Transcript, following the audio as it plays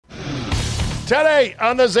Today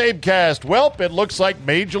on the CzabeCast, welp, it looks like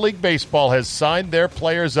Major League Baseball has signed their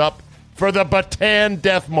players up for the Bataan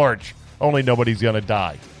Death March. Only nobody's going to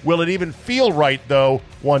die. Will it even feel right, though,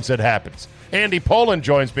 once it happens? Andy Poland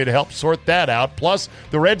joins me to help sort that out. Plus,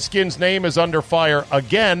 the Redskins' name is under fire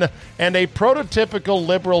again, and a prototypical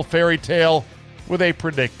liberal fairy tale with a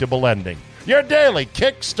predictable ending. Your daily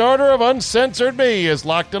Kickstarter of Uncensored Me is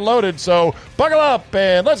locked and loaded, so buckle up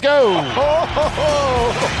and let's go!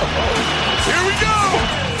 Here we go!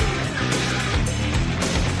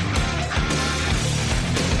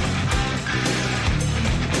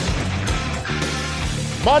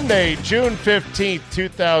 Monday, June 15th,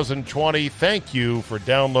 2020. Thank you for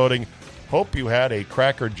downloading. Hope you had a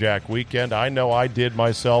crackerjack weekend. I know I did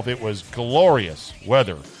myself. It was glorious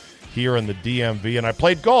weather here in the DMV, and I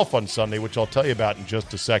played golf on Sunday, which I'll tell you about in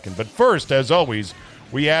just a second. But first, as always,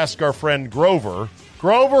 we ask our friend Grover.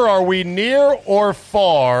 Grover, are we near or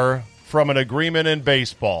far from an agreement in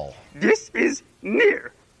baseball? This is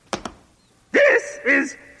near. This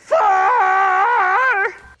is far.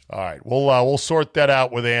 All right, we'll sort that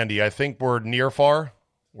out with Andy. I think we're near far.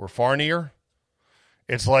 We're far near.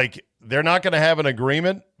 It's like they're not going to have an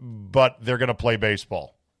agreement, but they're going to play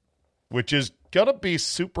baseball, which is going to be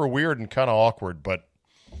super weird and kind of awkward, but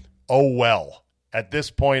oh well. At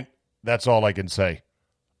this point, that's all I can say.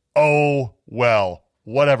 Oh well.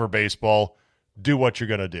 Whatever, baseball. Do what you're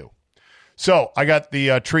going to do. So I got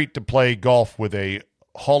the treat to play golf with a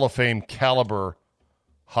Hall of Fame caliber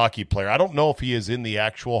hockey player. I don't know if he is in the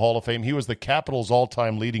actual Hall of Fame. He was the Capitals'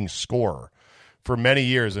 all-time leading scorer for many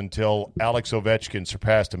years until Alex Ovechkin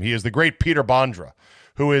surpassed him. He is the great Peter Bondra,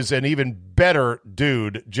 who is an even better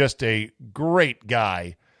dude, just a great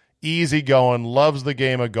guy, easygoing, loves the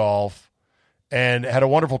game of golf, and had a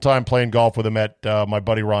wonderful time playing golf with him at my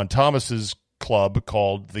buddy Ron Thomas's club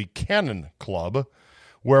called the Cannon Club,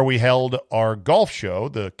 where we held our golf show,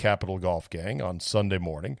 the Capital Golf Gang, on Sunday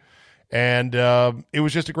morning. And it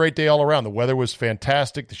was just a great day all around. The weather was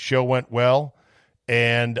fantastic. The show went well.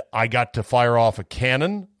 And I got to fire off a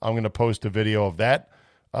cannon. I'm going to post a video of that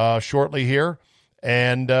shortly here.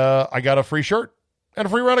 And I got a free shirt and a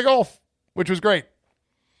free round of golf, which was great.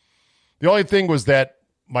 The only thing was that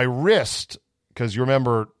my wrist, because you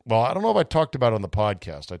remember, well, I don't know if I talked about it on the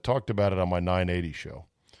podcast. I talked about it on my 980 show.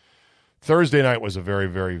 Thursday night was a very,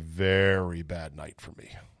 very, very bad night for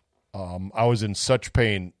me. I was in such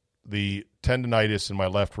pain. The tendonitis in my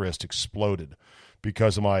left wrist exploded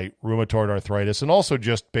because of my rheumatoid arthritis and also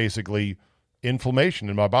just basically inflammation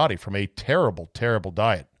in my body from a terrible, terrible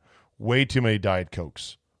diet. Way too many Diet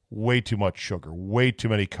Cokes, way too much sugar, way too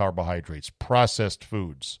many carbohydrates, processed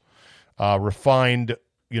foods, refined,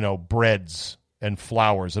 breads and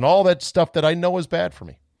flours and all that stuff that I know is bad for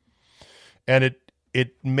me. And it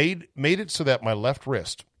made it so that my left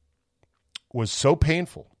wrist was so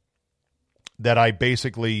painful that I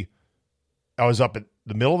was up at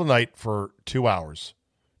the middle of the night for 2 hours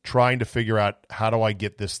trying to figure out how do I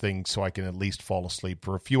get this thing so I can at least fall asleep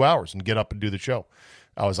for a few hours and get up and do the show.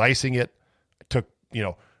 I was icing it. I took,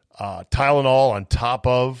 Tylenol on top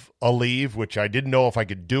of Aleve, which I didn't know if I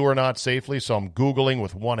could do or not safely, so I'm Googling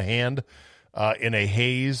with one hand in a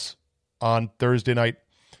haze on Thursday night.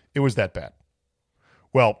 It was that bad.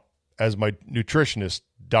 Well, as my nutritionist,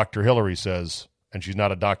 Dr. Hillary, says, and she's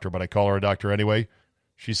not a doctor, but I call her a doctor anyway,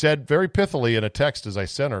 she said very pithily in a text as I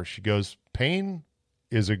sent her, she goes, pain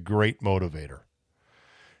is a great motivator.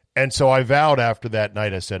 And so I vowed after that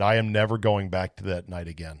night, I said, I am never going back to that night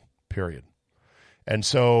again, period. And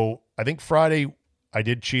so I think Friday I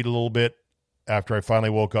did cheat a little bit after I finally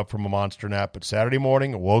woke up from a monster nap. But Saturday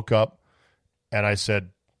morning I woke up and I said,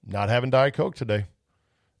 not having Diet Coke today.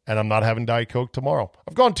 And I'm not having Diet Coke tomorrow.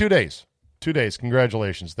 I've gone 2 days. 2 days.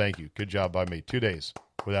 Congratulations. Thank you. Good job by me. 2 days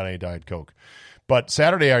without any Diet Coke. But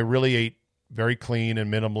Saturday I really ate very clean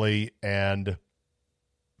and minimally and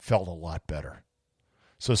felt a lot better.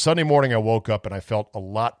 So Sunday morning I woke up and I felt a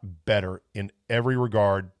lot better in every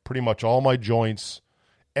regard, pretty much all my joints,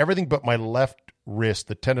 everything but my left wrist,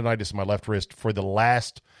 the tendonitis in my left wrist for the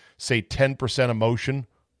last, say, 10% of motion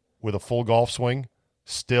with a full golf swing,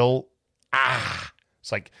 still,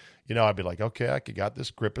 it's like, I'd be like, okay, I got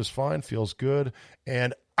this, grip is fine, feels good,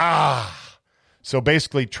 and So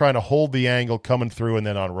basically trying to hold the angle coming through and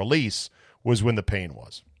then on release was when the pain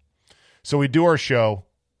was. So we do our show,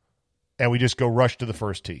 and we just go rush to the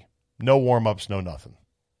first tee. No warm-ups, no nothing.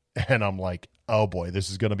 And I'm like, oh boy,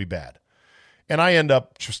 this is going to be bad. And I end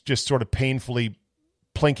up just sort of painfully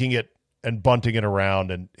plinking it and bunting it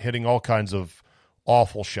around and hitting all kinds of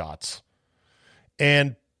awful shots.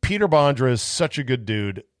 And Peter Bondra is such a good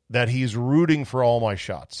dude that he's rooting for all my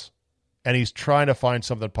shots. and he's trying to find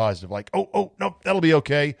something positive, like, oh, no, that'll be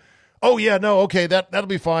okay. Oh, yeah, no, okay, that'll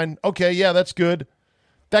be fine. Okay, yeah, that's good.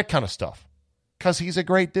 That kind of stuff, because he's a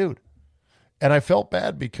great dude. And I felt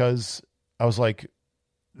bad because I was like,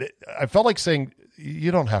 I felt like saying,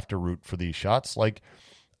 you don't have to root for these shots. Like,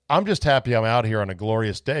 I'm just happy I'm out here on a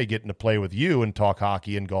glorious day getting to play with you and talk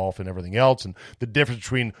hockey and golf and everything else. And the difference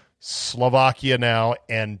between Slovakia now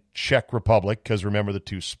and Czech Republic, because remember the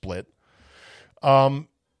two split. I'm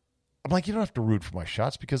like, you don't have to root for my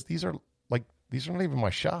shots because these are not even my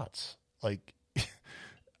shots. Like,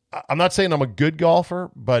 I'm not saying I'm a good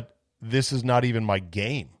golfer, but this is not even my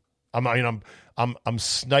game. I'm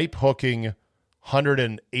snipe hooking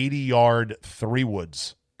 180-yard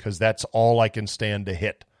 3-woods because that's all I can stand to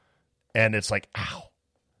hit. And it's like, ow.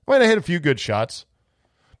 I mean, I hit a few good shots,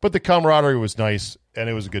 but the camaraderie was nice, and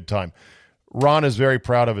it was a good time. Ron is very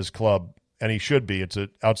proud of his club, and he should be. It's an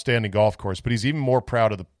outstanding golf course, but he's even more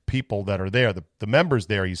proud of the people that are there. The members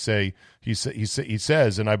there, he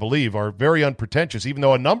says, and I believe, are very unpretentious, even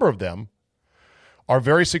though a number of them are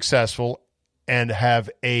very successful and have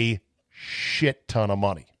a shit ton of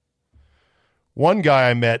money. One guy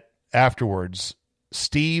I met afterwards,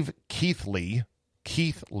 Steve Keithley,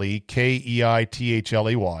 Keithley,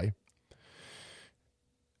 Keithley.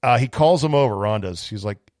 He calls him over, Ron does. He's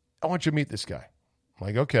like, I want you to meet this guy. I'm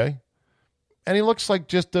like, okay. And he looks like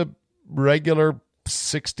just a regular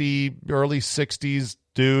early 60s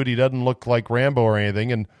dude. He doesn't look like Rambo or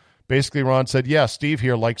anything. And basically Ron said, yeah, Steve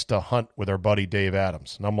here likes to hunt with our buddy Dave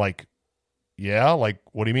Adams. And I'm like, yeah? Like,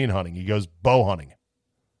 what do you mean hunting? He goes, bow hunting.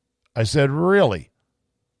 I said, really?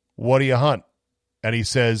 What do you hunt? And he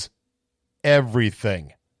says,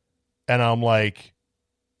 everything. And I'm like,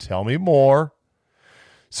 tell me more.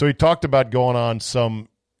 So he talked about going on some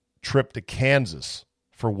trip to Kansas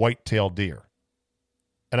for whitetail deer.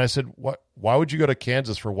 And I said, "What? Why would you go to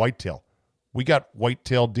Kansas for whitetail? We got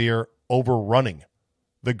whitetail deer overrunning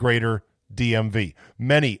the greater DMV.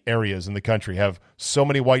 Many areas in the country have so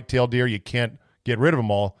many whitetail deer you can't get rid of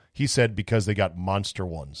them all." He said, because they got monster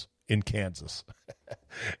ones in Kansas.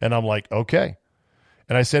 And I'm like, okay.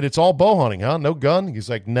 And I said, it's all bow hunting, huh? No gun? He's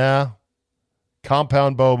like, nah.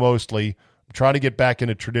 Compound bow mostly. I'm trying to get back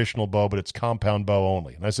into traditional bow, but it's compound bow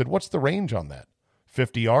only. And I said, what's the range on that?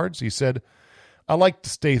 50 yards? He said, I like to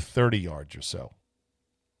stay 30 yards or so.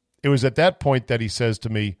 It was at that point that he says to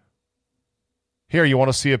me, here, you want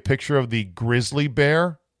to see a picture of the grizzly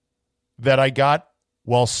bear that I got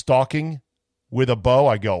while stalking with a bow?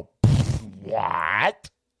 I go, what?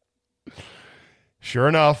 Sure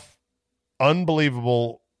enough,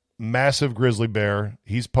 unbelievable, massive grizzly bear.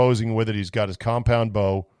 He's posing with it. He's got his compound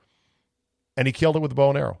bow, and he killed it with a bow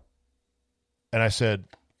and arrow. And I said,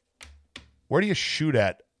 where do you shoot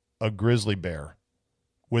at a grizzly bear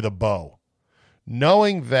with a bow,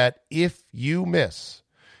 knowing that if you miss,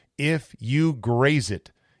 if you graze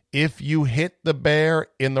it, if you hit the bear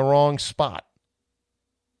in the wrong spot,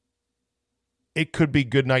 it could be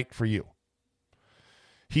good night for you?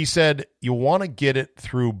 He said, you want to get it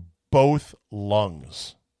through both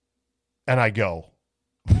lungs. And I go,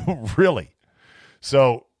 really?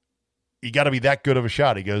 So you got to be that good of a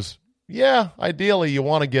shot. He goes, yeah, ideally you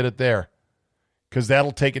want to get it there because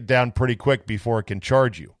that'll take it down pretty quick before it can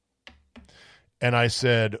charge you. And I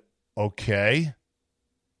said, okay.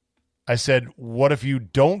 I said, what if you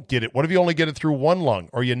don't get it? What if you only get it through one lung,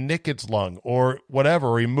 or you nick its lung, or whatever,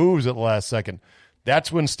 or he moves at the last second?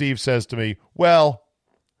 That's when Steve says to me, well,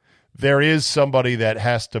 there is somebody that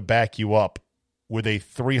has to back you up with a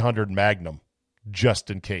 300 Magnum just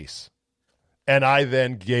in case. And I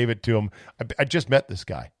then gave it to him. I just met this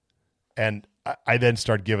guy, and I then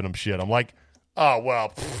start giving him shit. I'm like, oh,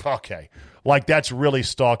 well, okay. Like, that's really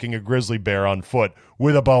stalking a grizzly bear on foot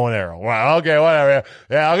with a bow and arrow. Wow, okay, whatever.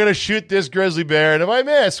 Yeah, I'm going to shoot this grizzly bear, and if I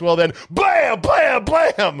miss, well, then blam, blam,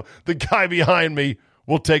 blam. The guy behind me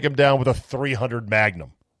will take him down with a 300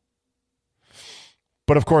 Magnum.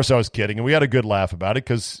 But, of course, I was kidding, and we had a good laugh about it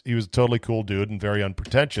because he was a totally cool dude and very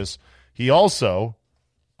unpretentious. He also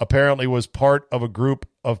apparently was part of a group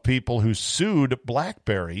of people who sued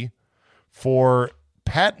BlackBerry for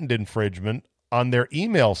patent infringement on their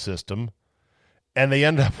email system, and they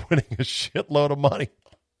ended up winning a shitload of money.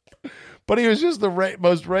 But he was just the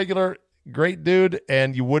most regular, great dude,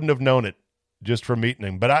 and you wouldn't have known it just from meeting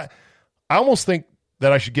him. But I almost think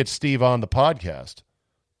that I should get Steve on the podcast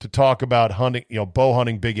to talk about hunting, bow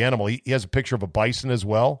hunting big animal. He has a picture of a bison as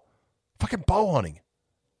well. Fucking bow hunting.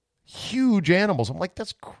 Huge animals. I'm like,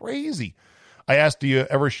 that's crazy. I asked, do you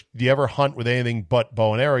ever hunt with anything but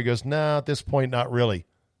bow and arrow? He goes, nah, at this point, not really.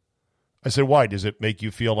 I said, why? Does it make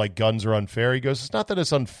you feel like guns are unfair? He goes, it's not that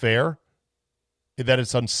it's unfair. that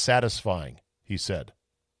it's unsatisfying, he said.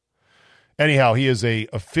 Anyhow, he is a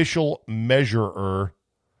official measurer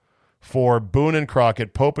for Boone and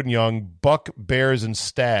Crockett, Pope and Young, Buck, Bears, and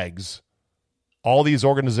Stags. All these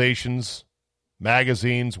organizations,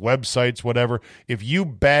 magazines, websites, whatever. If you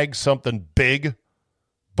bag something big,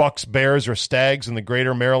 Bucks, Bears, or Stags in the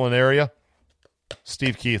greater Maryland area,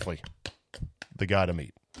 Steve Keithley, the guy to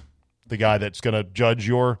meet. The guy that's going to judge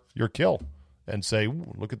your kill and say,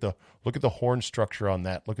 look at the horn structure on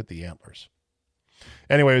that. Look at the antlers.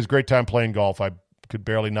 Anyway, it was a great time playing golf. I could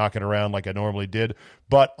barely knock it around like I normally did,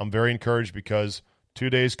 but I'm very encouraged because 2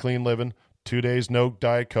 days clean living, 2 days no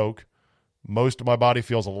Diet Coke. Most of my body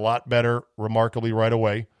feels a lot better remarkably right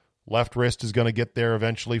away. Left wrist is going to get there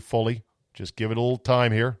eventually fully. Just give it a little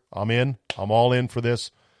time here. I'm in. I'm all in for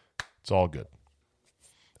this. It's all good.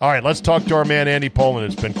 All right, let's talk to our man Andy Pollin.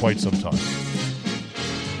 It's been quite some time.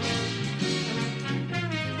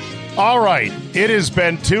 All right, it has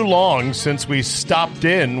been too long since we stopped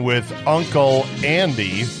in with Uncle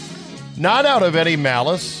Andy. Not out of any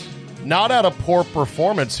malice, not out of poor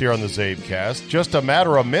performance here on the CzabeCast, just a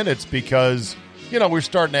matter of minutes because, we're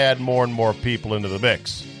starting to add more and more people into the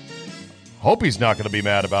mix. Hope he's not going to be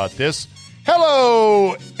mad about this.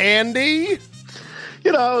 Hello, Andy.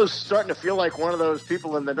 I was starting to feel like one of those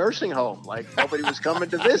people in the nursing home, like nobody was coming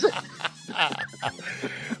to visit.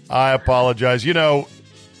 I apologize.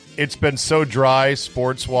 It's been so dry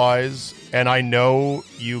sports-wise, and I know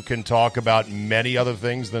you can talk about many other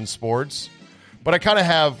things than sports, but I kind of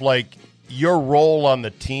have, your role on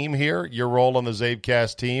the team here, your role on the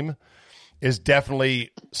CzabeCast team is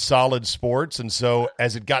definitely solid sports, and so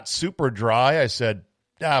as it got super dry, I said,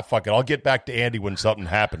 fuck it, I'll get back to Andy when something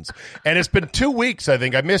happens. And it's been 2 weeks, I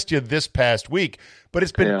think. I missed you this past week, but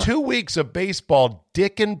it's been 2 weeks of baseball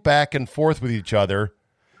dicking back and forth with each other,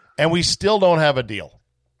 and we still don't have a deal.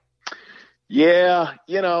 Yeah,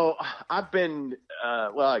 I've been,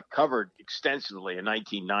 I covered extensively in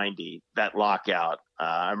 1990, that lockout.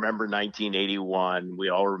 I remember 1981. We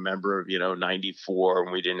all remember, 94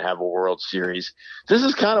 when we didn't have a World Series. This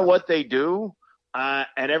is kind of what they do. And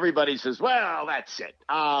everybody says, well, that's it.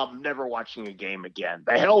 I'm never watching a game again.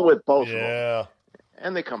 The hell with both of them.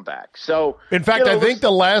 And they come back. So, in fact, I think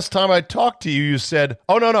the last time I talked to you, you said,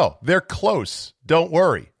 oh, no, they're close. Don't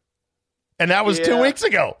worry. And that was 2 weeks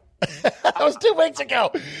ago. That was 2 weeks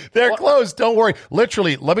ago. They're close. Don't worry.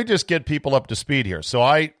 Literally, let me just get people up to speed here. So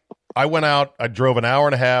I went out. I drove an hour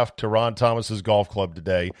and a half to Ron Thomas's golf club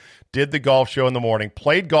today, did the golf show in the morning,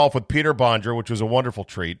 played golf with Peter Bonger, which was a wonderful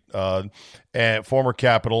treat, and former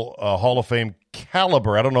Capital Hall of Fame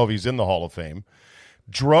caliber. I don't know if he's in the Hall of Fame.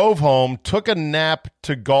 Drove home, took a nap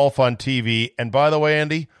to golf on TV. And by the way,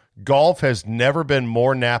 Andy, golf has never been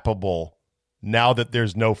more nappable now that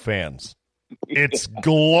there's no fans. It's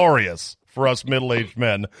glorious for us middle-aged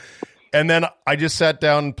men. And then I just sat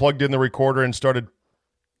down and plugged in the recorder and started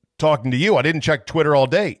talking to you. I didn't check Twitter all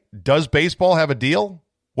day. Does baseball have a deal?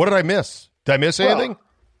 What did I miss? Did I miss anything?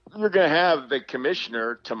 You're going to have the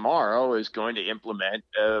commissioner tomorrow is going to implement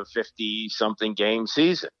a 50-something game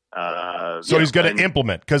season. So he's going to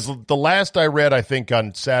implement, because the last I read, I think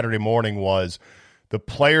on Saturday morning, was the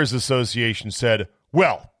Players Association said,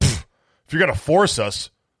 well, if you're going to force us,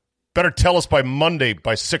 better tell us by Monday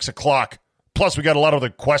by 6 o'clock. Plus, we got a lot of other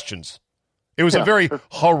questions. It was a very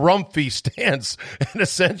harumphy stance, and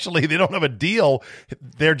essentially they don't have a deal.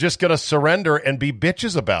 They're just going to surrender and be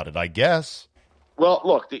bitches about it, I guess. Well,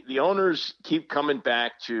 look, the owners keep coming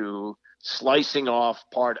back to slicing off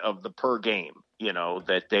part of the per game,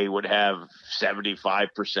 that they would have 75%,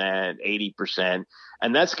 80%,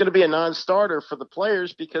 and that's going to be a non-starter for the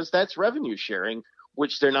players because that's revenue sharing,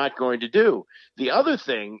 which they're not going to do. The other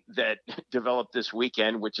thing that developed this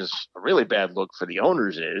weekend, which is a really bad look for the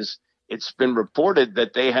owners, is it's been reported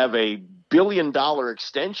that they have a $1 billion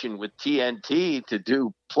extension with TNT to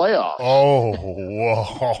do playoffs. Oh,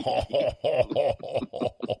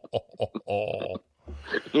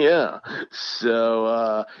 yeah.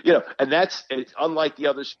 So, and it's unlike the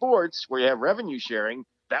other sports where you have revenue sharing.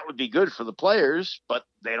 That would be good for the players, but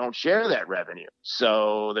they don't share that revenue.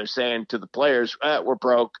 So they're saying to the players, we're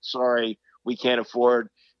broke. Sorry, we can't afford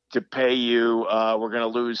to pay you. We're going to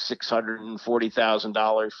lose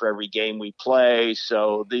 $640,000 for every game we play.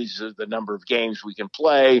 So these are the number of games we can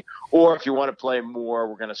play. Or if you want to play more,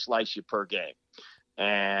 we're going to slice you per game.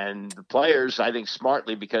 And the players, I think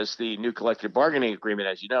smartly, because the new collective bargaining agreement,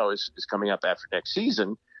 as you know, is coming up after next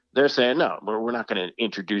season, they're saying, no, we're not going to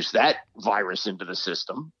introduce that virus into the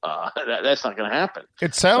system. That's not going to happen.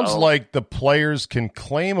 It sounds like the players can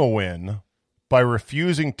claim a win by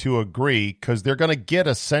refusing to agree because they're going to get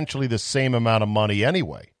essentially the same amount of money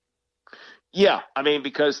anyway. Yeah, I mean,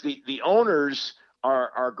 because the owners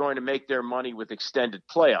are going to make their money with extended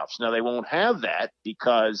playoffs. Now they won't have that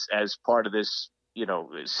because as part of this,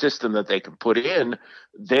 system that they can put in,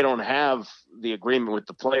 they don't have the agreement with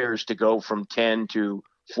the players to go from 10 to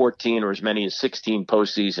 14 or as many as 16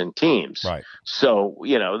 postseason teams. Right. So,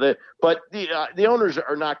 the owners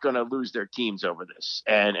are not going to lose their teams over this.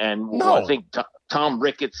 And No. I think Tom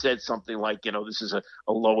Ricketts said something like, this is a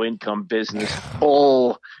low income business.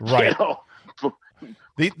 Bull, right.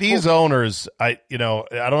 These owners, I don't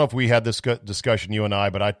know if we had this discussion, you and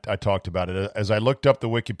I, but I talked about it. As I looked up the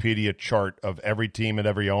Wikipedia chart of every team and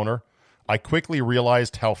every owner, I quickly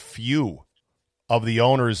realized how few of the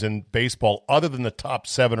owners in baseball, other than the top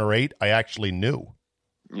 7 or 8, I actually knew.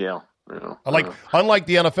 Yeah. Unlike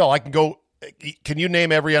the NFL, I can go. Can you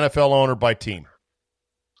name every NFL owner by team?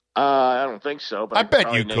 I don't think so, but I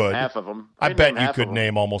bet you could. Half of them. I bet you could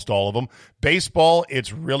name almost all of them. Baseball,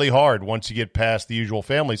 it's really hard once you get past the usual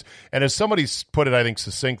families. And as somebody put it, I think,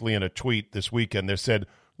 succinctly in a tweet this weekend, they said,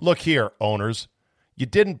 look here, owners, you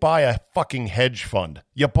didn't buy a fucking hedge fund.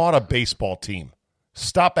 You bought a baseball team.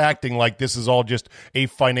 Stop acting like this is all just a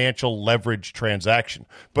financial leverage transaction.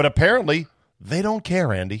 But apparently, they don't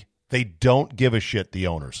care, Andy. They don't give a shit, the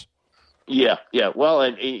owners. Yeah. Well,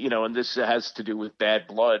 and this has to do with bad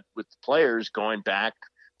blood with the players going back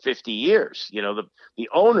 50 years. The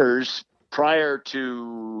owners prior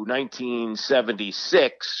to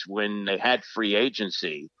 1976, when they had free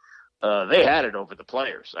agency, they had it over the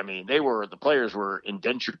players. I mean, the players were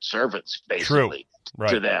indentured servants basically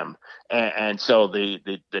to them, and so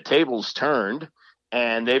the tables turned.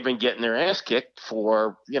 And they've been getting their ass kicked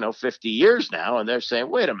for 50 years now, and they're saying,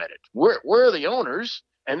 "Wait a minute, we're the owners,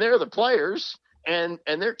 and they're the players, and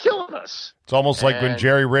they're killing us." It's almost like when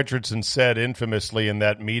Jerry Richardson said infamously in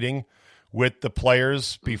that meeting with the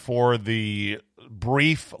players before the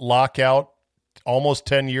brief lockout almost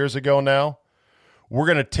 10 years ago now, we're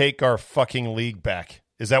going to take our fucking league back.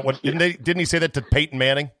 Is that what? Didn't he say that to Peyton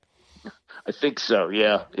Manning? I think so.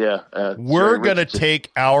 Yeah. We're going to take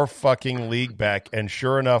our fucking league back, and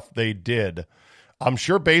sure enough, they did. I'm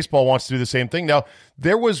sure baseball wants to do the same thing. Now,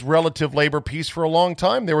 there was relative labor peace for a long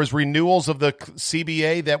time. There was renewals of the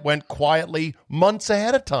CBA that went quietly months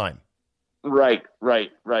ahead of time. Right.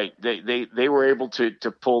 They were able to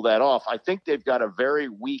pull that off. I think they've got a very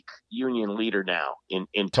weak union leader now in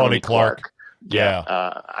Tony Clark. Yeah.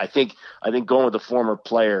 I think going with a former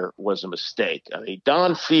player was a mistake. I mean,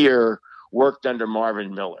 Don Fear worked under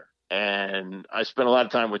Marvin Miller, and I spent a lot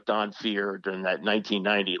of time with Don Fear during that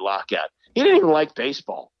 1990 lockout. He didn't even like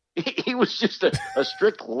baseball. He was just a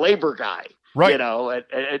strict labor guy, right?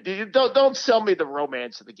 And don't sell me the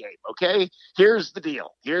romance of the game. Okay, here's the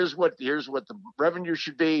deal. Here's what the revenue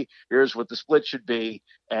should be. Here's what the split should be,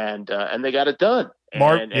 and they got it done.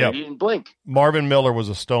 And he didn't blink. Marvin Miller was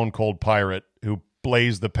a stone cold pirate who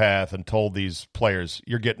blazed the path and told these players,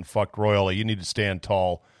 "You're getting fucked royally. You need to stand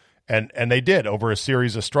tall." And they did over a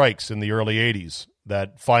series of strikes in the early 80s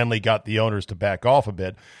that finally got the owners to back off a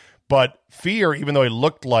bit. But Fear, even though he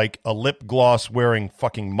looked like a lip gloss wearing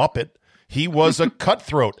fucking Muppet, he was a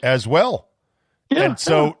cutthroat as well. Yeah, and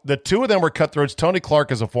so the two of them were cutthroats. Tony Clark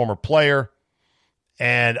is a former player,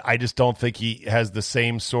 and I just don't think he has the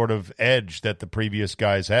same sort of edge that the previous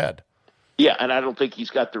guys had. Yeah, and I don't think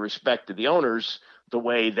he's got the respect of the owners the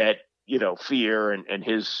way that Fear and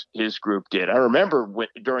his group did. I remember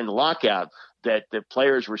during the lockout that the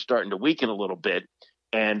players were starting to weaken a little bit,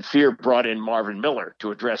 and Fear brought in Marvin Miller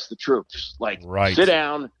to address the troops. Sit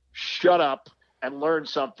down, shut up, and learn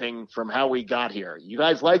something from how we got here. You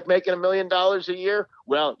guys like making $1 million a year?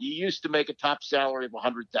 Well, you used to make a top salary of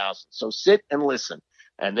 $100,000. So sit and listen.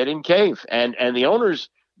 And they didn't cave. And the owners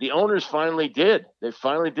finally did. They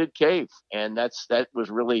finally did cave, and that was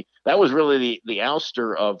really the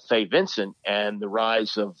ouster of Fay Vincent and the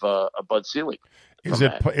rise of Bud Selig. Is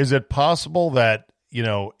it possible that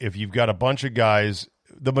if you've got a bunch of guys,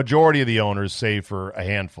 the majority of the owners, save for a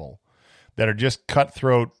handful, that are just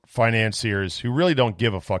cutthroat financiers who really don't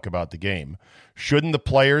give a fuck about the game, shouldn't the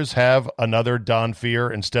players have another Don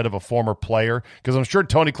Fear instead of a former player? Because I'm sure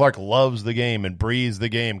Tony Clark loves the game and breathes the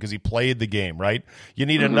game because he played the game, right? You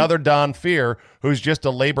need another Don Fear who's just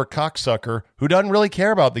a labor cocksucker who doesn't really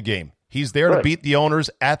care about the game. He's there to beat the owners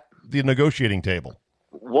at the negotiating table.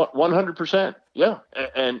 100%. Yeah.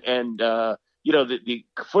 And the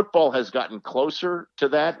football has gotten closer to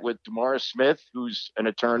that with DeMaurice Smith, who's an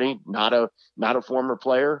attorney, not a former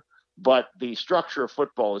player. But the structure of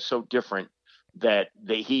football is so different that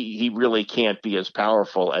he really can't be as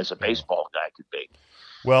powerful as a baseball guy could be.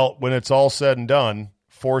 Well, when it's all said and done,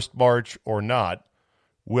 forced march or not,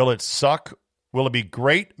 will it suck Will it be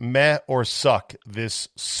great, meh, or suck this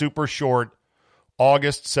super short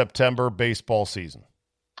August-September baseball season?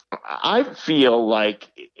 I feel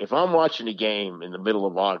like if I'm watching a game in the middle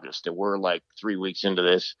of August and we're like 3 weeks into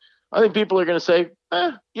this, I think people are going to say,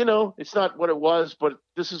 it's not what it was, but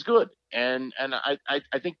this is good. And I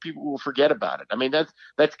think people will forget about it. I mean,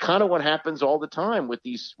 that's kind of what happens all the time with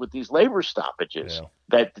these labor stoppages,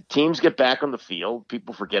 that the teams get back on the field,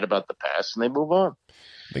 people forget about the past, and they move on.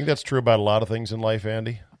 I think that's true about a lot of things in life,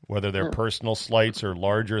 Andy, whether they're personal slights or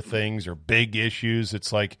larger things or big issues.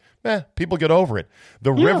 It's like, people get over it.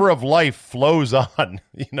 The river of life flows on,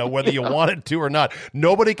 whether you want it to or not.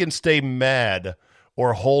 Nobody can stay mad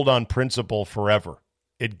or hold on principle forever.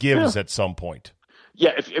 It gives at some point.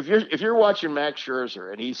 Yeah, if you're watching Max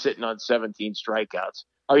Scherzer and he's sitting on 17 strikeouts,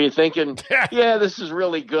 are you thinking, this is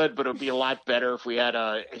really good, but it would be a lot better if we had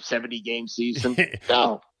a 70-game season?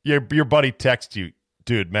 No. Your buddy texts you,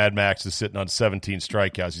 dude, Mad Max is sitting on 17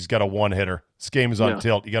 strikeouts. He's got a one-hitter. This game is on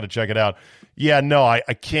tilt. You got to check it out. Yeah, no, I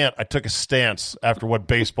can't. I took a stance after what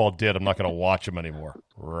baseball did. I'm not going to watch him anymore.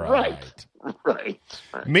 Right.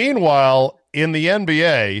 Meanwhile, in the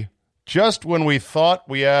NBA, just when we thought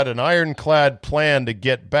we had an ironclad plan to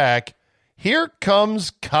get back, here comes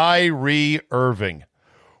Kyrie Irving.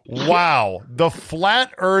 Wow, the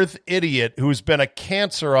flat earth idiot who's been a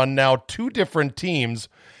cancer on now 2 different teams.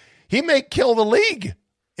 He may kill the league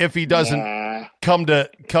if he doesn't come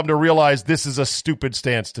to realize this is a stupid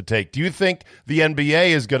stance to take. Do you think the NBA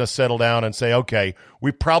is going to settle down and say, okay,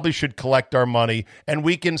 we probably should collect our money and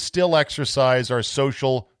we can still exercise our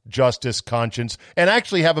social justice conscience and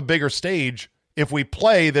actually have a bigger stage if we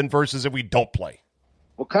play than versus if we don't play?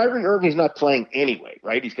 Well, Kyrie Irving's not playing anyway,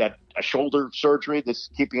 right? He's got a shoulder surgery that's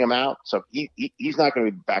keeping him out, so he's not going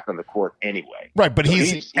to be back on the court anyway. Right, but so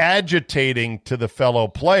he's agitating to the fellow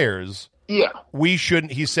players. Yeah. We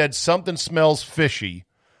shouldn't. He said something smells fishy.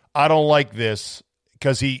 I don't like this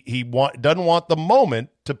because he doesn't want the moment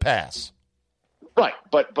to pass. Right,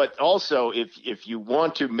 but also if you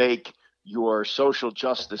want to make your social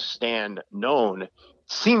justice stand known,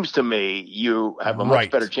 seems to me you have a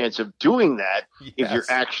much better chance of doing that if you're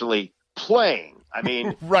actually playing. I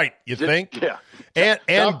mean, right? You think? Yeah.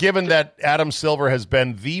 And given that Adam Silver has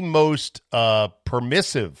been the most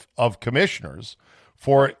permissive of commissioners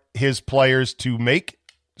for his players to make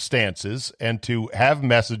stances and to have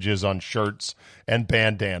messages on shirts and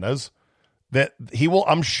bandanas, that he will.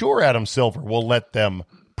 I'm sure Adam Silver will let them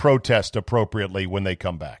protest appropriately when they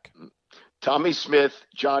come back. Tommy Smith,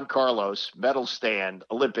 John Carlos, medal stand,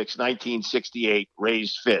 Olympics 1968,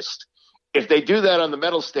 raised fist. If they do that on the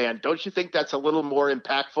medal stand, don't you think that's a little more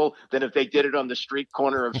impactful than if they did it on the street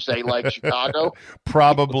corner of, say, like Chicago?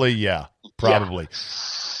 Probably, yeah. Probably. Yeah.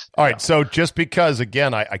 All right, so just because,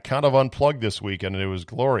 again, I kind of unplugged this weekend and it was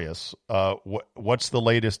glorious, what's the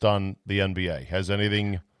latest on the NBA? Has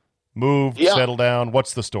anything moved, settled down?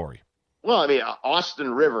 What's the story? Well, I mean,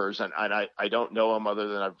 Austin Rivers, and I don't know him other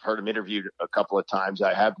than I've heard him interviewed a couple of times.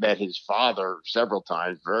 I have met his father several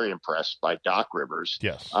times, very impressed by Doc Rivers.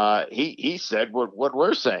 Yes. He said what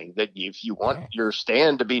we're saying, that if you want your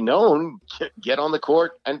stand to be known, get on the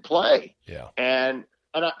court and play. Yeah. And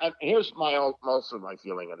here's most of my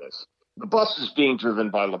feeling of this. The bus is being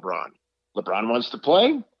driven by LeBron. LeBron wants to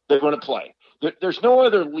play, they're going to play. There's no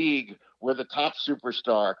other league where the top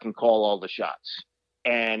superstar can call all the shots.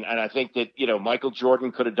 And I think that, Michael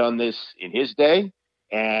Jordan could have done this in his day,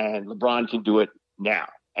 and LeBron can do it now.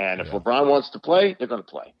 And if LeBron wants to play, they're going to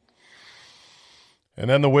play. And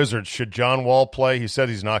then the Wizards, should John Wall play? He said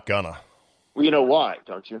he's not gonna. Well, you know why,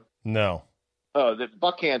 don't you? No. The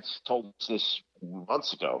Buckhants told us this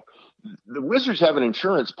months ago. The Wizards have an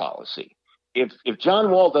insurance policy. If John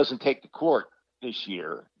Wall doesn't take the court this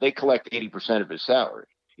year, they collect 80% of his salary.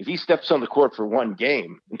 If he steps on the court for one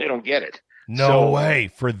game, they don't get it. No way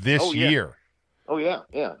for this year. Oh, yeah.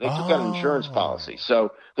 They took out an insurance policy.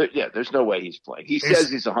 So, there's no way he's playing. He says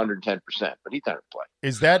he's 110%, but he doesn't play.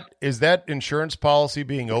 Is that insurance policy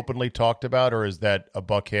being openly talked about, or is that a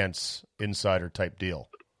Buckhants insider type deal?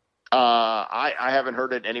 I haven't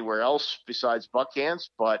heard it anywhere else besides Buckhants,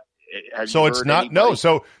 but so it's not anybody?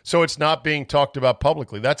 So it's not being talked about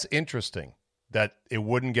publicly. That's interesting. That it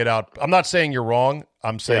wouldn't get out. I'm not saying you're wrong.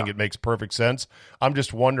 I'm saying it makes perfect sense. I'm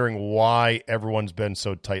just wondering why everyone's been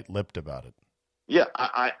so tight-lipped about it. Yeah,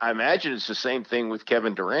 I imagine it's the same thing with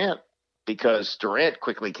Kevin Durant, because Durant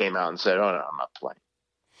quickly came out and said, "Oh no, I'm not playing."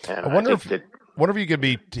 And I wonder if you could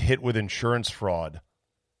be hit with insurance fraud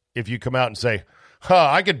if you come out and say,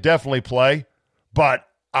 I could definitely play, but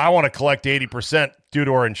I want to collect 80% due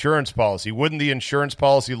to our insurance policy. Wouldn't the insurance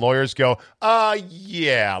policy lawyers go,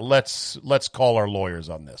 let's call our lawyers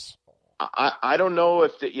on this? I don't know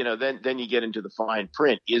if then you get into the fine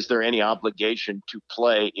print. Is there any obligation to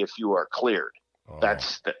play if you are cleared?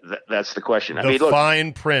 That's the question. The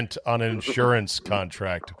fine print on an insurance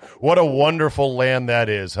contract. What a wonderful land that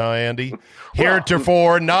is, huh, Andy?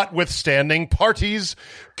 Heretofore, notwithstanding, parties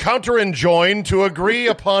counter-enjoined to agree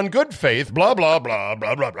upon good faith, blah, blah, blah,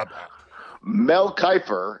 blah, blah, blah, blah. Mel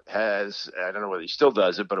Kiper has, I don't know whether he still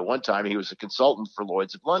does it, but at one time he was a consultant for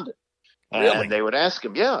Lloyd's of London. And Really? they would ask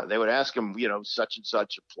him, such and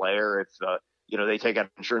such a player, if, they take out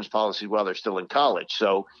insurance policies while they're still in college.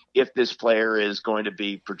 So if this player is going to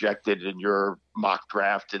be projected in your mock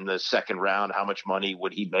draft in the second round, how much money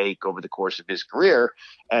would he make over the course of his career?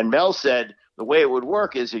 And Mel said the way it would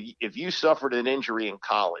work is if you suffered an injury in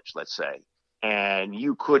college, let's say, and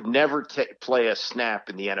you could never play a snap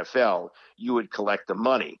in the NFL, you would collect the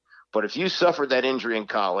money. But if you suffered that injury in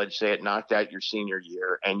college, say it knocked out your senior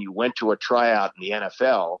year, and you went to a tryout in the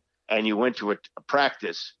NFL and you went to a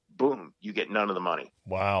practice, boom, you get none of the money.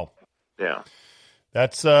 Wow. Yeah.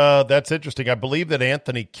 That's interesting. I believe that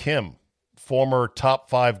Anthony Kim, former top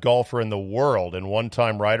 5 golfer in the world and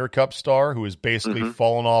one-time Ryder Cup star who has basically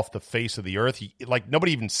fallen off the face of the earth,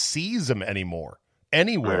 nobody even sees him anymore,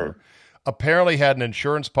 anywhere, apparently had an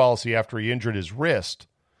insurance policy after he injured his wrist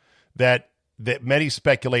that many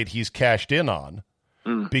speculate he's cashed in on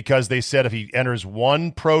because they said if he enters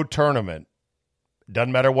one pro tournament,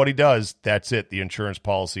 doesn't matter what he does, that's it. The insurance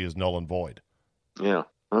policy is null and void. Yeah,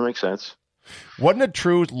 that makes sense. Wasn't it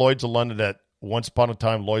true with Lloyd's of London that once upon a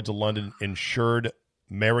time Lloyd's of London insured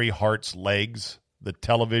Mary Hart's legs, the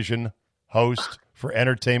television host for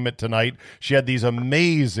Entertainment Tonight? She had these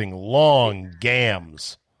amazing long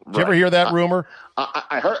gams. Did you ever hear that rumor?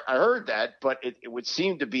 I heard that, but it would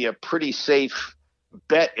seem to be a pretty safe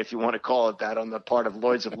bet, if you want to call it that, on the part of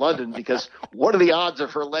Lloyd's of London, because what are the odds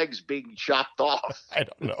of her legs being chopped off? I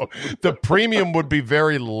don't know. The premium would be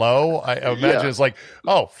very low. I imagine it's like,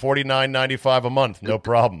 $49.95 a month, no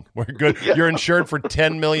problem. We're good. Yeah. You're insured for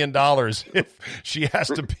 $10 million if she has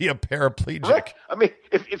to be a paraplegic. Right. I mean,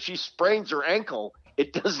 if she sprains her ankle,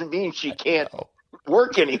 it doesn't mean she can't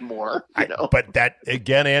work anymore. But that,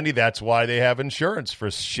 again, Andy, that's why they have insurance for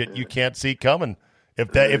shit you can't see coming.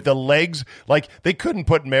 If the legs, they couldn't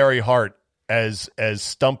put Mary Hart as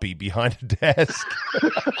Stumpy behind a desk.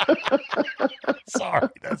 Sorry,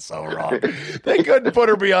 that's so wrong. They couldn't put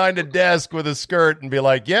her behind a desk with a skirt and be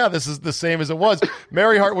like, yeah, this is the same as it was.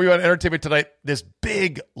 Mary Hart, we on Entertainment Tonight, this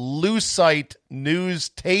big lucite news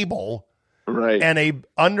table, right, and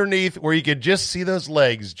underneath where you could just see those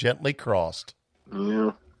legs gently crossed.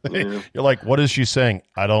 Yeah. You're like, what is she saying?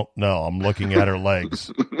 I don't know. I'm looking at her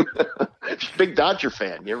legs. She's a big Dodger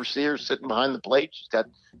fan. You ever see her sitting behind the plate? She's got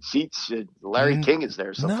seats. Larry King is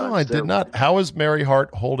there sometimes. No, I did not. How is Mary Hart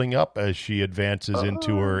holding up as she advances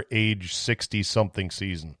into her age 60-something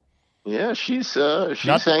season? Yeah, she's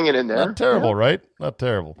hanging in there. Not terrible, right? Not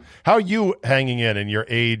terrible. How are you hanging in your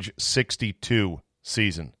age 62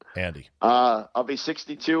 season, Andy? I'll be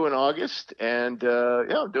 62 in August, and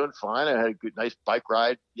I'm doing fine. I had a nice bike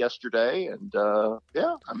ride yesterday, and so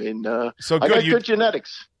good. I got good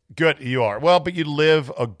genetics. Good, you are. Well, but you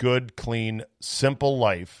live a good, clean, simple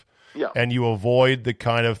life, and you avoid the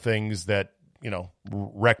kind of things that,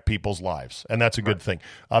 wreck people's lives, and that's a good thing.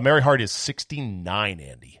 Mary Hart is 69,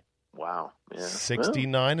 Andy. Wow. Yeah.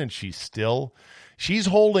 69, and she's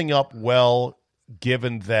holding up well,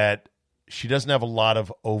 given that she doesn't have a lot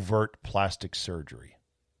of overt plastic surgery.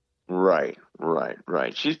 Right.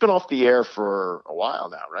 She's been off the air for a while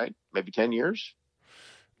now, right? Maybe 10 years?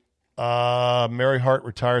 Mary Hart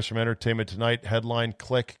retires from Entertainment Tonight. Headline,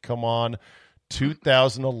 click, come on.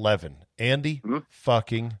 2011. Andy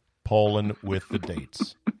fucking Poland with the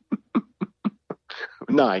dates.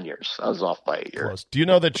 9 years. I was off by a year. Close. Do you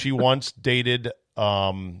know that she once dated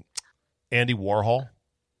Andy Warhol?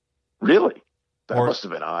 Really? That must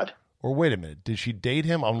have been odd. Or wait a minute. Did she date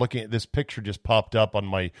him? I'm looking at this picture just popped up on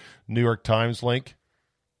my New York Times link.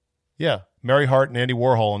 Yeah. Mary Hart and Andy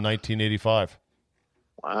Warhol in 1985.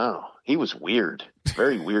 Wow. He was weird.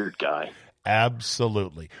 Very weird guy.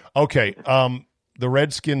 Absolutely. Okay. The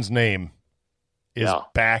Redskins' name is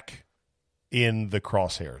back in the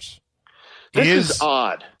crosshairs. This is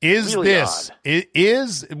odd. Is really this? Odd. It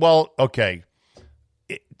is. Well, okay.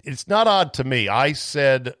 It's not odd to me. I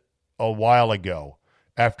said a while ago,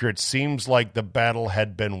 after it seems like the battle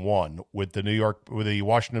had been won with the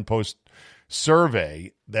Washington Post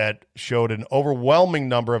survey that showed an overwhelming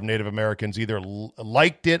number of Native Americans either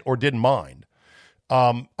liked it or didn't mind.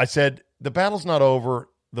 I said, the battle's not over.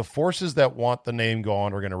 The forces that want the name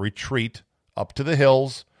gone are going to retreat up to the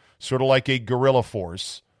hills, sort of like a guerrilla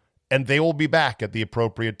force, and they will be back at the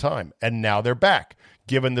appropriate time. And now they're back,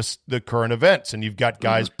 given the current events, and you've got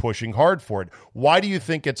guys pushing hard for it. Why do you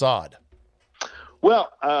think it's odd? Well,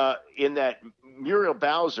 in that Muriel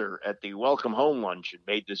Bowser at the Welcome Home Luncheon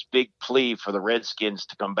made this big plea for the Redskins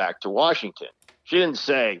to come back to Washington. She didn't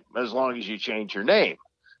say, as long as you change your name.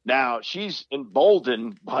 Now, she's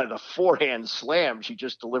emboldened by the forehand slam she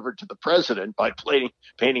just delivered to the president by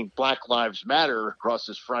painting Black Lives Matter across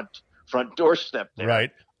his front doorstep there.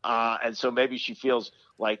 Right. And so maybe she feels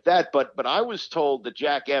like that. But I was told that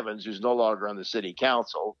Jack Evans, who's no longer on the city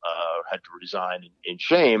council, had to resign in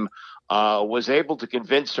shame, was able to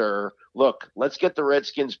convince her, look, let's get the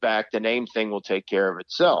Redskins back. The name thing will take care of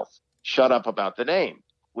itself. Shut up about the name,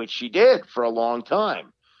 which she did for a long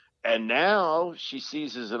time. And now she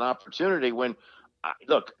sees as an opportunity when,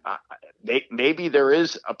 maybe there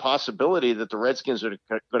is a possibility that the Redskins are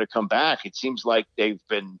going to come back. It seems like they've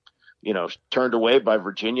been, turned away by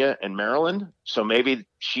Virginia and Maryland. So maybe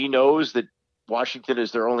she knows that Washington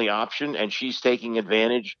is their only option, and she's taking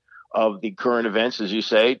advantage of the current events, as you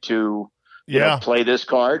say, to play this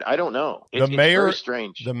card. I don't know. It's very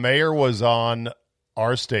strange. The mayor was on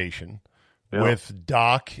our station with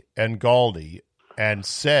Doc and Galdi and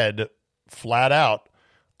said flat out,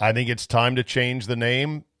 I think it's time to change the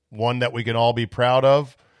name, one that we can all be proud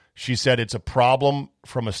of. She said it's a problem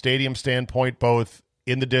from a stadium standpoint, both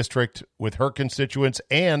in the district with her constituents,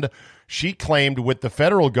 and she claimed with the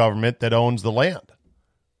federal government that owns the land.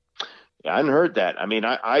 Yeah, I hadn't heard that. I mean,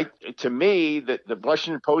 to me, the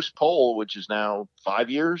Washington Post poll, which is now 5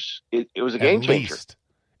 years, it was a game changer.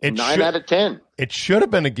 9 out of 10. It should have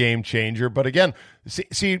been a game changer, but again,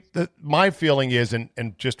 my feeling is, and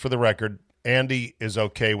just for the record, Andy is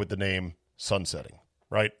okay with the name sunsetting,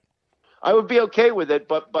 right? I would be okay with it,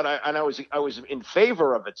 but I was in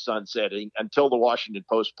favor of it sunsetting until the Washington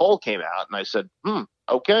Post poll came out, and I said,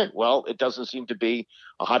 okay, well, it doesn't seem to be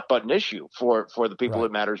a hot button issue for the people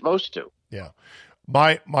it matters most to. Yeah,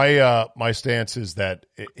 my stance is that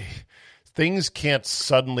things can't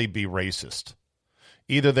suddenly be racist.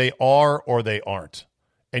 Either they are or they aren't.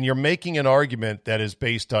 And you're making an argument that is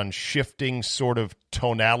based on shifting sort of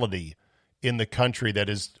tonality in the country that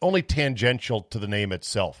is only tangential to the name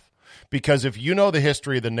itself. Because if you know the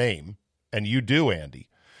history of the name, and you do, Andy,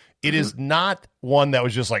 it is not one that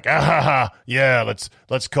was just like,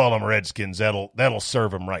 let's call them Redskins. That'll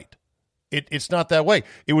serve them right. It's not that way.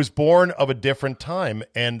 It was born of a different time,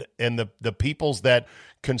 and the peoples that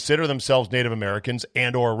consider themselves Native Americans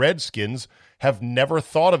and or Redskins have never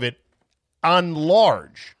thought of it on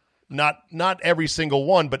large. Not every single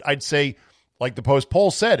one, but I'd say, like the Post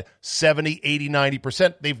poll said, 70, 80,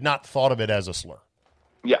 90%, they've not thought of it as a slur.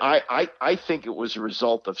 Yeah, I think it was a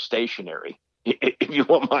result of stationery, if you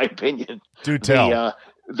want my opinion. Do tell.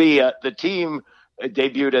 The team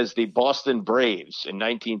debuted as the Boston Braves in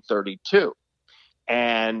 1932.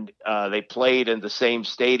 And they played in the same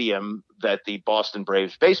stadium that the Boston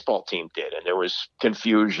Braves baseball team did. And there was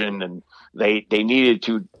confusion, and they needed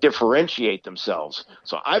to differentiate themselves.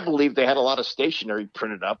 So I believe they had a lot of stationery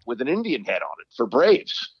printed up with an Indian head on it for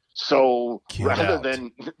Braves. So rather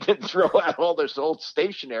than throw out all this old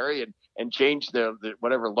stationery and change the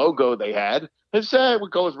whatever logo they had, they said, we'll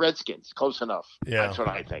go with Redskins. Close enough. Yeah. That's what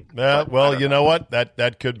I think. Well, you know what?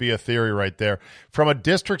 That could be a theory right there. From a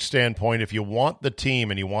district standpoint, if you want the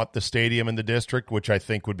team and you want the stadium in the district, which I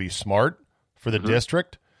think would be smart for the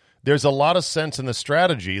district, there's a lot of sense in the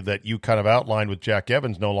strategy that you kind of outlined with Jack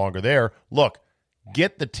Evans no longer there. Look,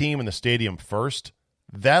 get the team in the stadium first.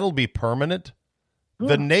 That'll be permanent.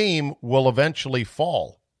 The name will eventually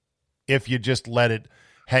fall if you just let it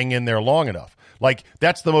hang in there long enough. Like,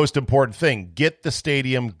 that's the most important thing. Get the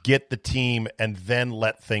stadium, get the team, and then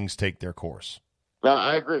let things take their course. No,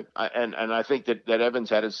 I agree. And I think that Evans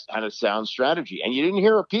had a sound strategy. And you didn't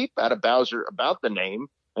hear a peep out of Bowser about the name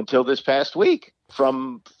until this past week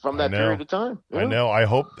from that period of time. Yeah. I know. I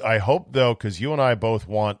hope, though, because you and I both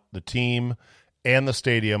want the team and the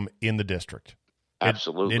stadium in the district.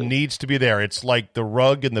 Absolutely. It needs to be there. It's like the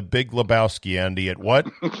rug in the Big Lebowski, Andy. It what?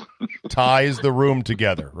 Ties the room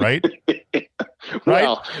together, right?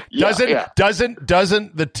 Well, right? Doesn't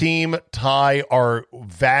the team tie our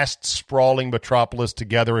vast, sprawling metropolis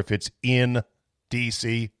together if it's in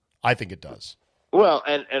D.C.? I think it does. Well,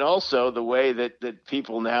 and also the way that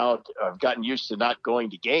people now have gotten used to not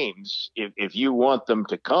going to games. If you want them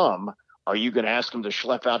to come, are you going to ask them to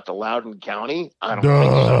schlep out to Loudoun County? I don't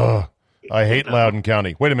think so. I hate Loudoun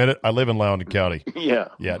County. Wait a minute. I live in Loudoun County. Yeah.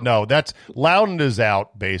 No, Loudoun is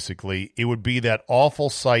out, basically. It would be that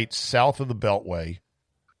awful site south of the Beltway,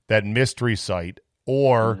 that mystery site,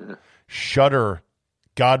 or Shutter,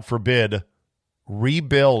 God forbid,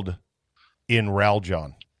 rebuild in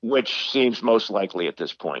Raljon. Which seems most likely at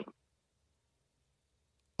this point.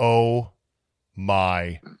 Oh,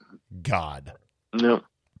 my God. No,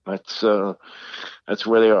 that's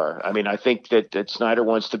where they are. I mean, I think that Snyder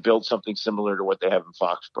wants to build something similar to what they have in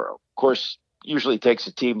Foxborough. Of course, usually takes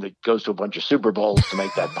a team that goes to a bunch of Super Bowls to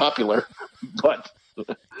make that popular, but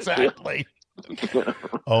exactly.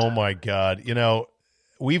 Oh my God.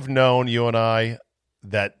 We've known, you and I,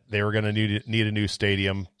 that they were going to need a new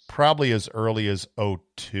stadium probably as early as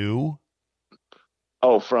 2002.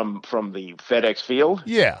 Oh, from the FedEx Field?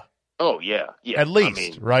 Yeah. Oh yeah. At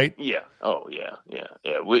least, right? Yeah. Oh yeah.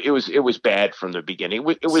 It was bad from the beginning.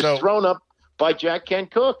 It was thrown up by Jack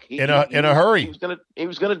Kent Cooke. In a hurry. He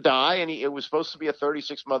was gonna die, and it was supposed to be a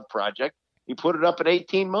 36-month project. He put it up in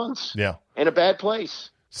 18 months. Yeah. In a bad place.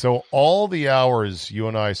 So all the hours you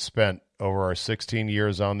and I spent over our 16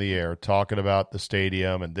 years on the air talking about the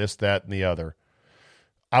stadium and this, that, and the other,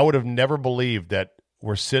 I would have never believed that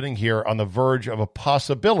we're sitting here on the verge of a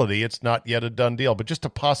possibility. It's not yet a done deal, but just a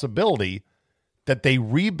possibility that they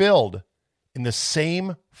rebuild in the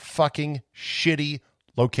same fucking shitty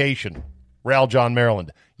location, Raljon,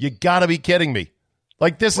 Maryland. You got to be kidding me.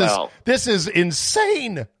 Like this is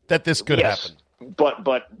insane that this could happen.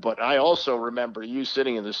 But I also remember you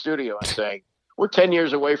sitting in the studio and saying, we're 10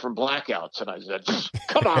 years away from blackouts. And I said,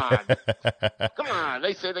 come on.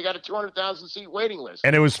 They say they got a 200,000 seat waiting list.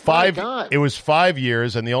 And it was 5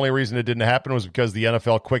 years. And the only reason it didn't happen was because the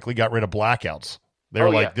NFL quickly got rid of blackouts. They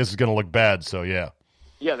were this is going to look bad. So yeah.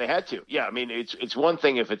 Yeah, they had to. Yeah. I mean, it's one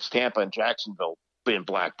thing if it's Tampa and Jacksonville being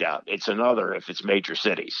blacked out. It's another if it's major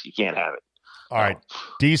cities. You can't have it. All right.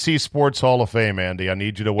 DC Sports Hall of Fame, Andy. I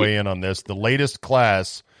need you to weigh in on this. The latest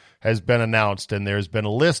class has been announced, and there's been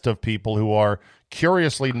a list of people who are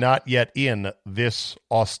curiously not yet in this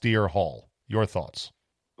austere hall. Your thoughts?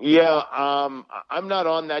 Yeah, I'm not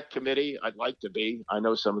on that committee. I'd like to be. I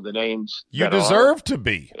know some of the names. You deserve to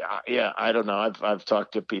be. Yeah, I don't know. I've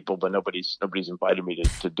talked to people, but nobody's invited me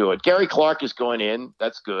to do it. Gary Clark is going in.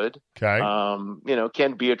 That's good. Okay.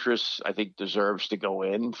 Ken Beatrice, I think, deserves to go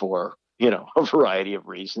in for a variety of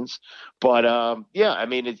reasons. But I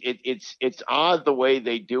mean, it's odd the way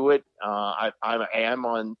they do it. I am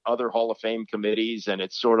on other Hall of Fame committees, and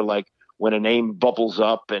it's sort of like when a name bubbles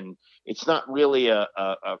up, and it's not really a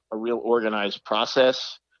real organized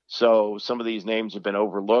process. So some of these names have been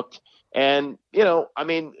overlooked. And, I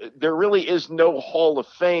mean, there really is no Hall of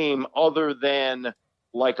Fame other than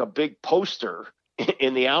like a big poster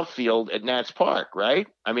in the outfield at Nats Park, right?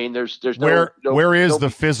 I mean, there's where is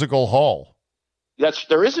the physical hall?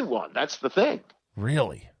 There isn't one. That's the thing.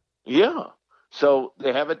 Really? Yeah. So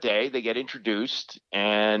they have a day, they get introduced,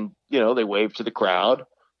 and they wave to the crowd,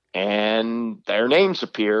 and their names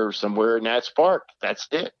appear somewhere in Nats Park. That's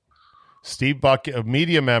it.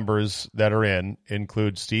 Media members that are in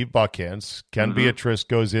include Steve Buckhantz. Ken Beatrice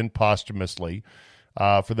goes in posthumously.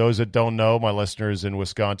 For those that don't know, my listeners in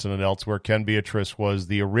Wisconsin and elsewhere, Ken Beatrice was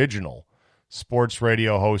the original sports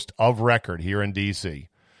radio host of record here in D.C.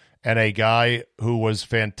 and a guy who was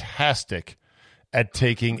fantastic at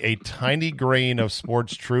taking a tiny grain of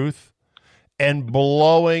sports truth and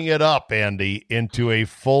blowing it up, Andy, into a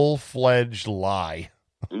full-fledged lie.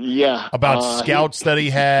 Yeah. About scouts that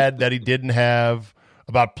he had that he didn't have,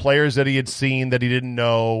 about players that he had seen that he didn't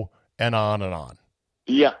know, and on and on.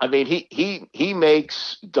 Yeah, I mean, he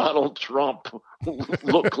makes Donald Trump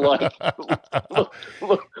look like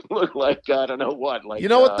look like I don't know what. Like,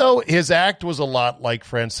 what though? His act was a lot like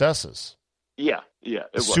Francesa's. Yeah, it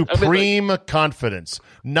was. Supreme confidence,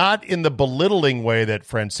 not in the belittling way that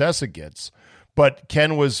Francesa gets, but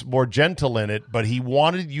Ken was more gentle in it. But he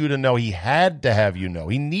wanted you to know. He had to have you know.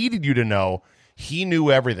 He needed you to know. He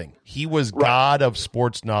knew everything. He was God of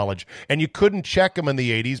sports knowledge, and you couldn't check him in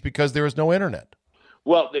the '80s because there was no internet.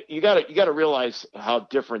 Well, you got to realize how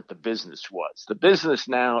different the business was. The business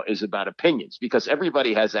now is about opinions because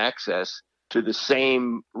everybody has access to the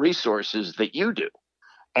same resources that you do.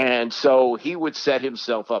 And so he would set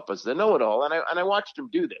himself up as the know-it-all. And I watched him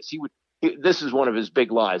do this. This is one of his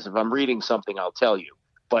big lies. If I'm reading something, I'll tell you.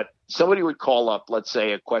 But somebody would call up, let's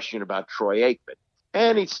say, a question about Troy Aikman.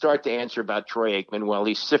 And he'd start to answer about Troy Aikman while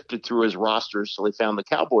he sifted through his rosters till he found the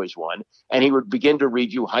Cowboys one. And he would begin to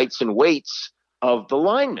read you heights and weights of the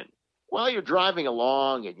linemen. While you're driving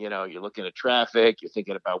along and, you're looking at traffic, you're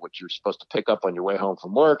thinking about what you're supposed to pick up on your way home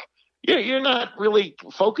from work. You're not really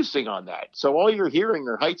focusing on that. So all you're hearing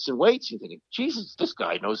are heights and weights. You're thinking, Jesus, this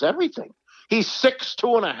guy knows everything. He's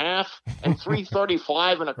 6'2.5" and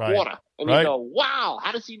 335 and a quarter. And you go, wow,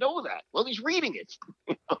 how does he know that? Well, he's reading it.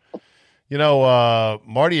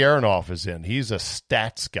 Marty Aronoff is in. He's a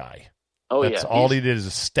stats guy. Oh, That's all he did is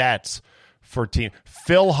stats for team.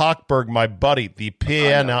 Phil Hochberg, my buddy, the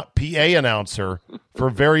PA announcer for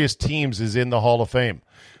various teams, is in the Hall of Fame.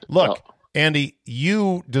 Look, Andy,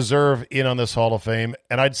 you deserve in on this Hall of Fame,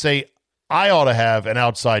 and I'd say I ought to have an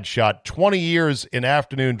outside shot. 20 years in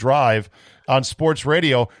afternoon drive on sports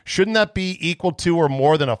radio. Shouldn't that be equal to or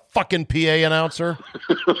more than a fucking PA announcer?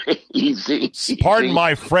 Easy. Pardon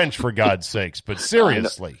my French, for God's sakes, but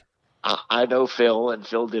seriously. I know Phil, and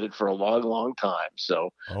Phil did it for a long, long time. So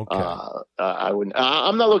okay. I wouldn't.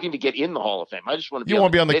 I'm not looking to get in the Hall of Fame. I just want to be. You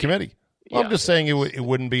want to be on the committee? Yeah. I'm just saying it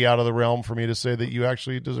wouldn't be out of the realm for me to say that you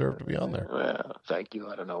actually deserve to be on there. Well, thank you.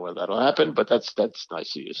 I don't know whether that'll happen, but that's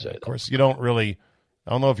nice of you to say. Of course, you don't really.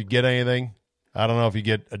 I don't know if you get anything. I don't know if you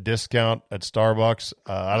get a discount at Starbucks.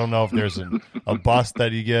 I don't know if there's a bus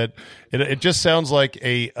that you get. It just sounds like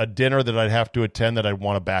a dinner that I'd have to attend that I'd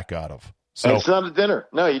want to back out of. So it's not a dinner.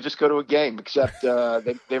 No, you just go to a game. Except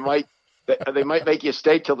they might make you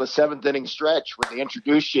stay till the 7th inning stretch when they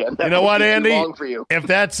introduce you. And you know what, Andy? Long for you. If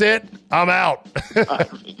that's it, I'm out.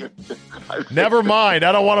 Never mind.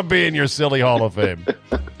 I don't want to be in your silly Hall of Fame.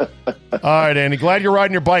 All right, Andy. Glad you're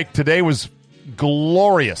riding your bike. Today was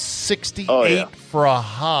glorious. 68 for a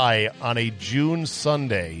high on a June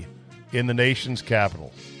Sunday in the nation's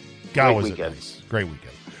capital. God, was it nice. Great weekend.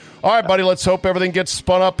 All right, buddy, let's hope everything gets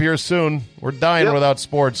spun up here soon. We're dying without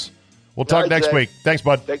sports. We'll talk next week. Thanks,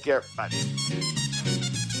 bud. Take care. Bye.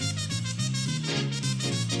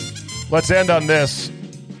 Let's end on this.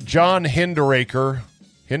 John Hinderaker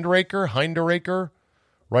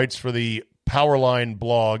writes for the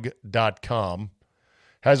powerlineblog.com,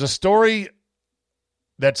 has a story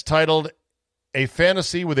that's titled A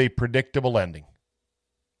Fantasy with a Predictable Ending.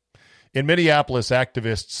 In Minneapolis,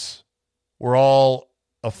 activists were all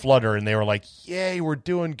a flutter, and they were like, yay, we're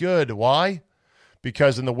doing good. Why?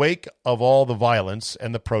 Because in the wake of all the violence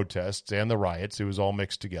and the protests and the riots, it was all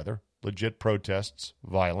mixed together. Legit protests,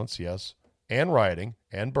 violence, yes, and rioting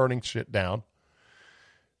and burning shit down.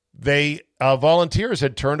 They volunteers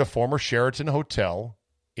had turned a former Sheraton hotel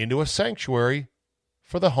into a sanctuary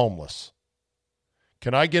for the homeless.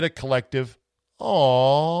 Can I get a collective?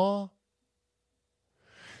 Aww.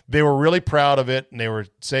 They were really proud of it, and they were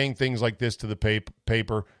saying things like this to the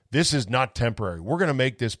paper. This is not temporary. We're going to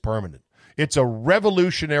make this permanent. It's a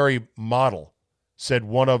revolutionary model, said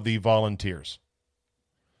one of the volunteers.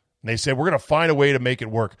 And they said, we're going to find a way to make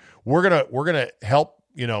it work. We're going to help,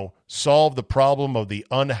 solve the problem of the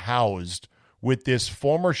unhoused with this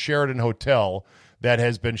former Sheraton hotel that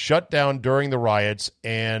has been shut down during the riots,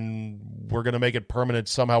 and we're going to make it permanent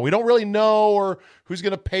somehow. We don't really know or who's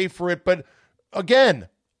going to pay for it, but again,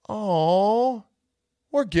 we're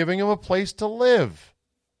giving them a place to live.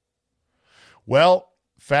 Well,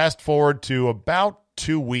 fast forward to about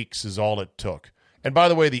 2 weeks is all it took. And by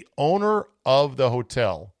the way, the owner of the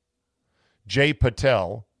hotel, Jay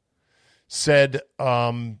Patel, said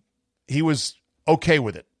he was okay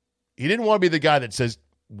with it. He didn't want to be the guy that says,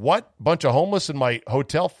 what? Bunch of homeless in my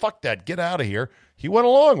hotel? Fuck that. Get out of here. He went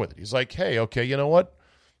along with it. He's like, hey, okay, you know what?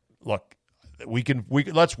 Look, we can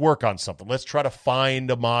let's work on something. Let's try to find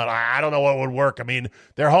a model. I don't know what would work. I mean,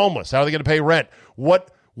 they're homeless. How are they going to pay rent?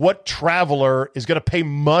 What traveler is going to pay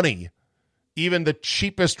money? Even the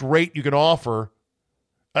cheapest rate you can offer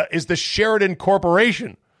is the Sheraton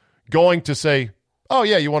Corporation going to say, oh,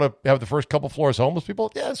 yeah, you want to have the first couple floors homeless people?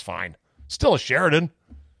 Yeah, it's fine. Still a Sheraton.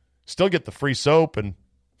 Still get the free soap and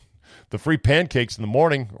the free pancakes in the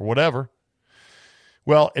morning or whatever.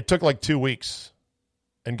 Well, it took like 2 weeks.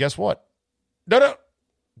 And guess what? No.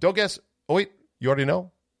 Don't guess. Oh, wait. You already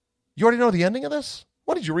know? You already know the ending of this?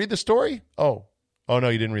 What, did you read the story? Oh, no,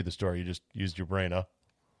 you didn't read the story. You just used your brain, huh?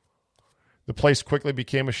 The place quickly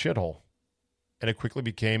became a shithole. And it quickly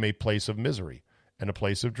became a place of misery and a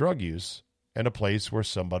place of drug use and a place where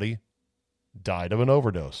somebody died of an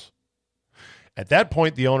overdose. At that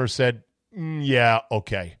point, the owner said, yeah,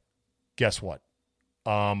 okay. Guess what?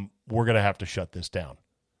 We're going to have to shut this down.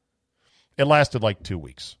 It lasted like 2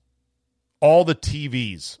 weeks. All the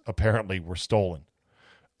TVs apparently were stolen.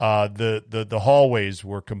 The hallways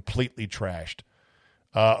were completely trashed.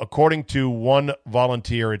 According to one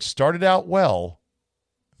volunteer, it started out well,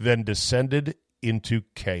 then descended into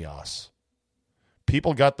chaos.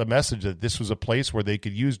 People got the message that this was a place where they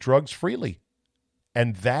could use drugs freely,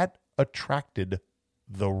 and that attracted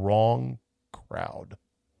the wrong crowd.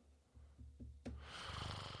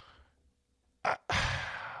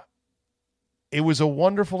 It was a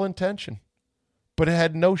wonderful intention, but it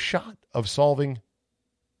had no shot of solving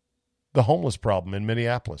the homeless problem in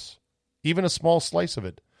Minneapolis, even a small slice of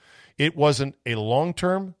it. It wasn't a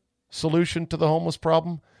long-term solution to the homeless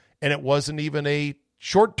problem, and it wasn't even a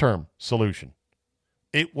short-term solution.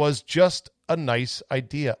 It was just a nice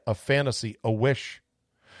idea, a fantasy, a wish.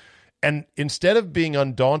 And instead of being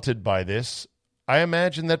undaunted by this, I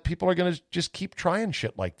imagine that people are going to just keep trying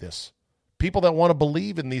shit like this. People that want to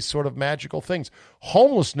believe in these sort of magical things.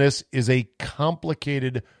 Homelessness is a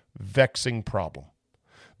complicated, vexing problem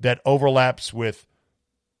that overlaps with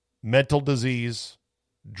mental disease,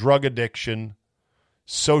 drug addiction,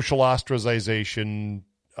 social ostracization,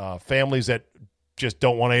 families that just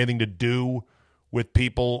don't want anything to do with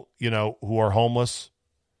people, who are homeless.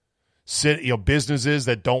 Businesses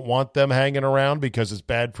that don't want them hanging around because it's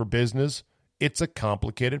bad for business. It's a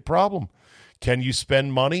complicated problem. Can you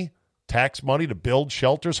spend money, tax money, to build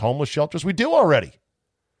shelters, homeless shelters? We do already.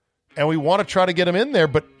 And we want to try to get them in there,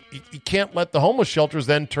 but you can't let the homeless shelters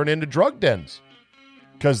then turn into drug dens.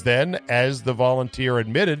 Because then, as the volunteer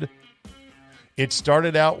admitted, it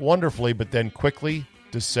started out wonderfully, but then quickly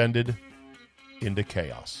descended into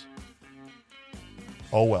chaos.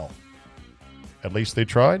 Oh, well. At least they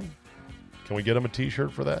tried. Can we get them a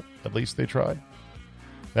T-shirt for that? At least they tried.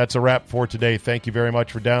 That's a wrap for today. Thank you very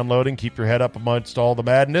much for downloading. Keep your head up amongst all the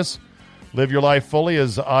madness. Live your life fully,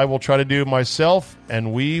 as I will try to do myself,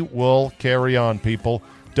 and we will carry on, people.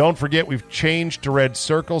 Don't forget, we've changed to Red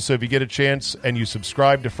Circle, so if you get a chance and you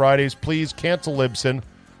subscribe to Fridays, please cancel Libsyn.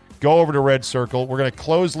 Go over to Red Circle. We're going to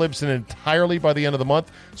close Libsyn entirely by the end of the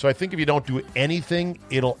month, so I think if you don't do anything,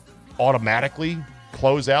 it'll automatically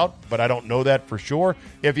close out, but I don't know that for sure.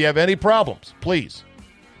 If you have any problems, please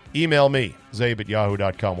email me,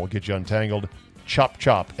 zabe@yahoo.com. We'll get you untangled,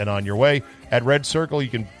 chop, and on your way. At Red Circle, you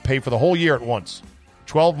can pay for the whole year at once.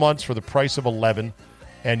 12 months for the price of 11,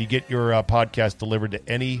 and you get your podcast delivered to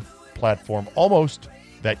any platform almost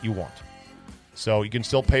that you want. So you can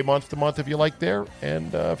still pay month to month if you like there,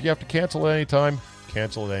 and if you have to cancel at any time,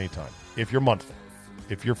 cancel at any time. If you're monthly.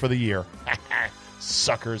 If you're for the year,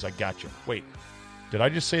 suckers, I got you. Wait. Did I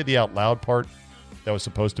just say the out loud part? That was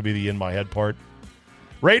supposed to be the in my head part.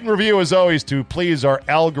 Rate and review, as always, to please our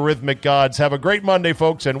algorithmic gods. Have a great Monday,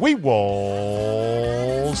 folks, and we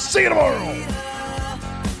will see you tomorrow.